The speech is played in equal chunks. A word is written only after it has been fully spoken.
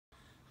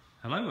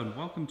Hello and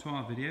welcome to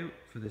our video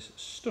for this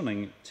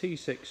stunning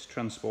T6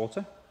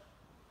 transporter,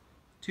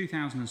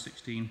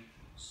 2016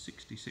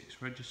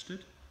 66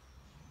 registered,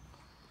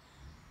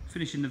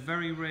 finished in the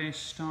very rare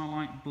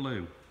Starlight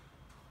Blue,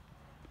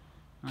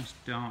 nice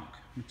dark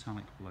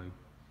metallic blue.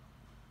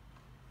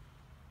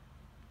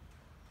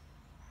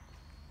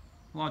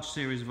 Large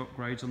series of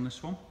upgrades on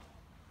this one.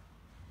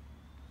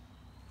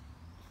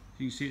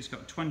 You can see it's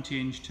got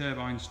 20-inch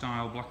turbine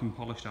style black and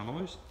polished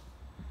alloys.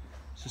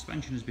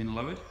 Suspension has been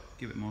lowered,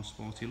 give it more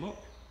sporty look.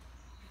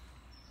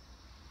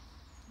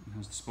 It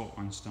has the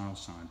Sportline style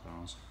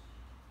sidebars.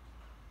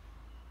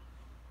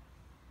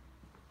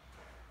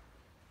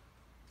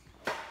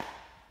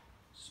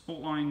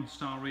 Sportline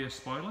style rear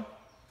spoiler.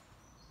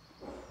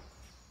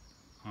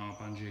 Our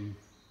badging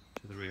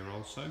to the rear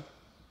also.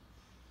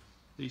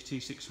 These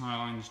T6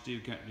 Highlines do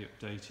get the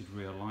updated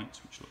rear lights,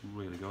 which look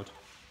really good.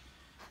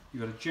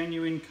 You've got a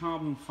genuine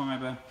carbon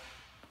fibre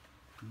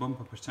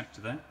bumper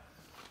protector there.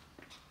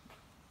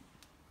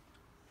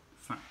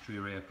 Factory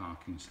rear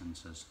parking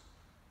sensors.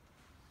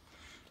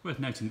 Worth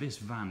noting, this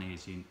van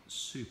is in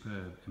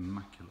superb,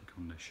 immaculate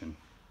condition.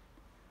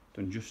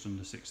 Done just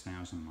under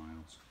 6,000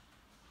 miles.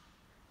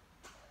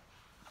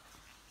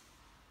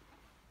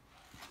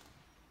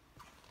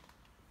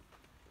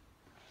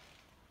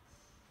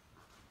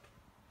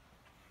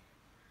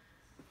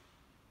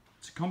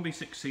 It's a Combi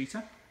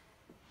 6-seater.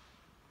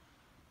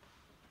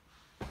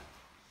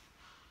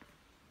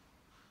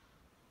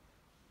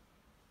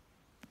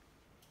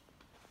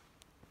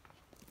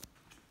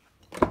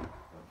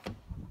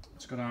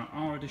 It's got our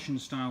R Edition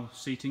style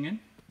seating in,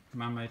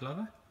 man-made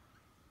leather.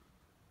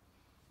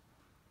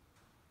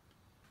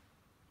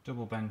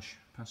 Double bench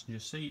passenger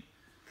seat,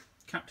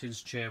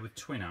 captain's chair with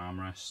twin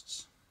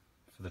armrests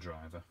for the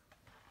driver.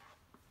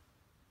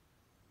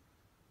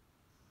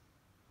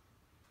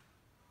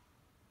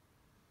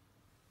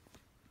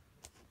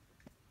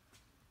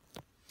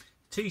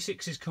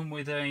 T6s come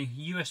with a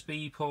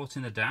USB port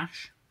in the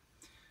dash,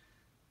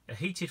 a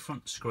heated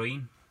front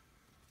screen,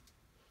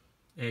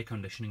 air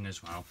conditioning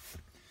as well.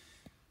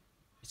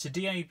 It's a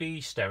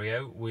DAB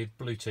stereo with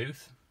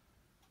Bluetooth,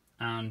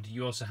 and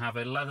you also have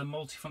a leather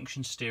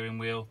multifunction steering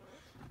wheel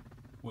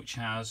which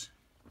has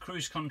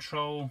cruise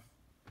control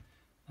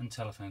and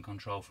telephone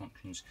control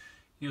functions.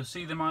 You'll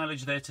see the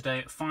mileage there today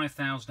at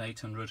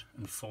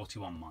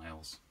 5,841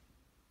 miles.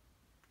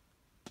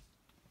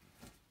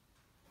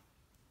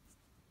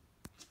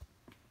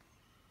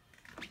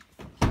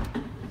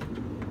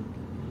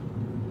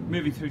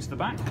 Moving through to the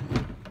back.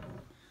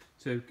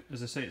 So,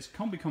 as I say, it's a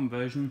Combi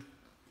conversion.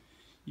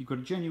 You've got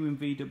a genuine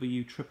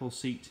VW triple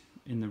seat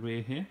in the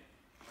rear here.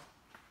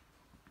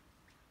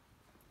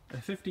 A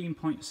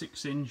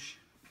 15.6-inch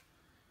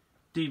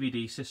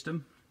DVD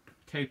system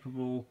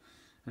capable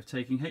of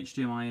taking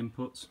HDMI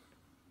inputs,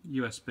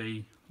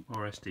 USB or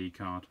SD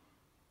card.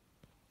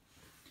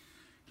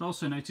 You'll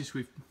also notice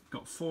we've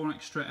got 4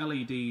 extra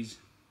LEDs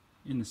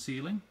in the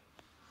ceiling.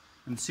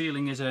 And the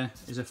ceiling is a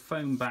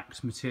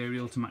foam-backed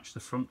material to match the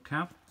front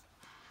cab.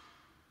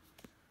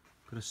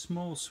 Got a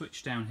small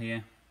switch down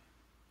here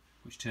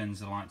which turns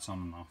the lights on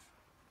and off.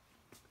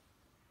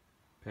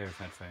 Pair of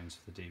headphones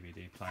for the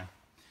DVD player.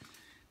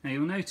 Now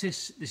you'll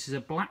notice this is a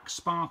black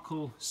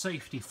sparkle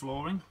safety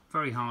flooring,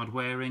 very hard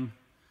wearing,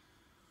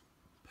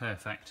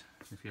 perfect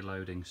if you're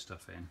loading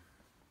stuff in.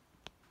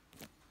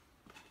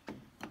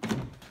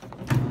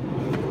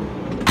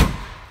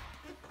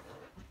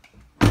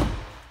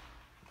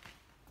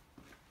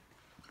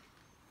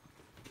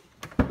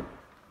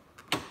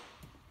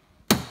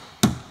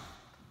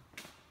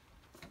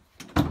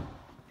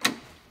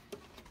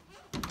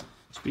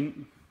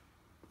 Been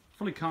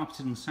fully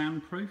carpeted and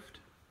soundproofed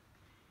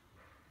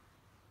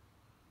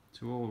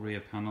to all rear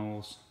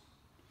panels.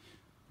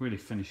 Really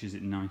finishes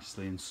it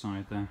nicely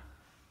inside there.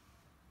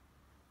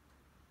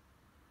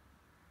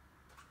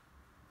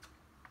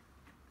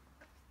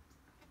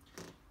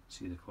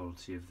 See the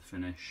quality of the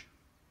finish.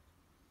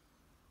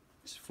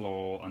 This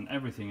floor and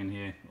everything in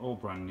here all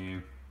brand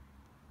new.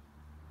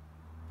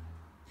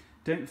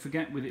 Don't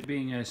forget, with it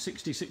being a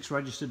 66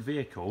 registered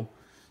vehicle,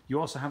 you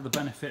also have the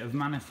benefit of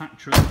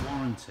manufacturer's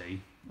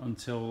warranty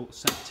until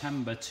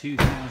September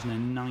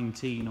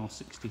 2019 or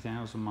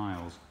 60,000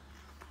 miles,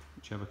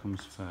 whichever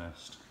comes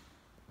first.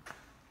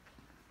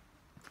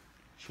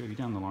 Show you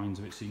down the lines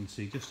of it so you can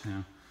see just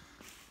how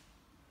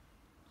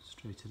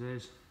straight it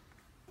is.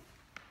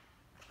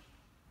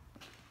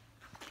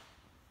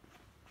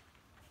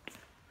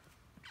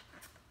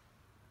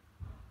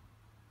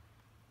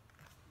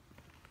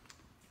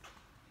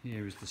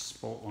 Here is the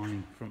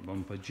Sportline front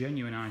bumper,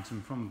 genuine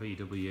item from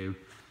VW,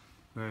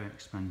 very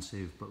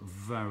expensive but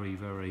very,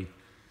 very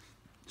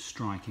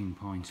striking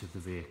point of the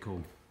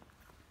vehicle.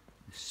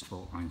 This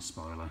Sportline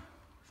spoiler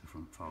with the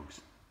front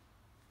fogs.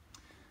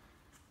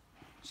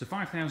 So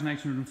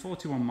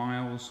 5,841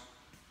 miles,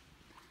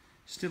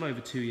 still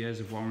over 2 years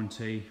of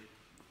warranty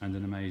and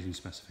an amazing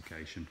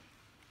specification.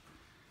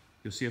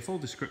 You'll see a full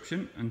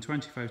description and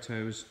 20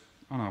 photos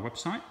on our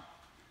website.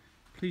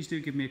 Please do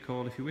give me a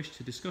call if you wish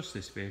to discuss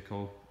this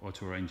vehicle or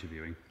to arrange a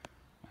viewing.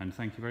 and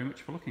thank you very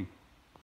much for looking.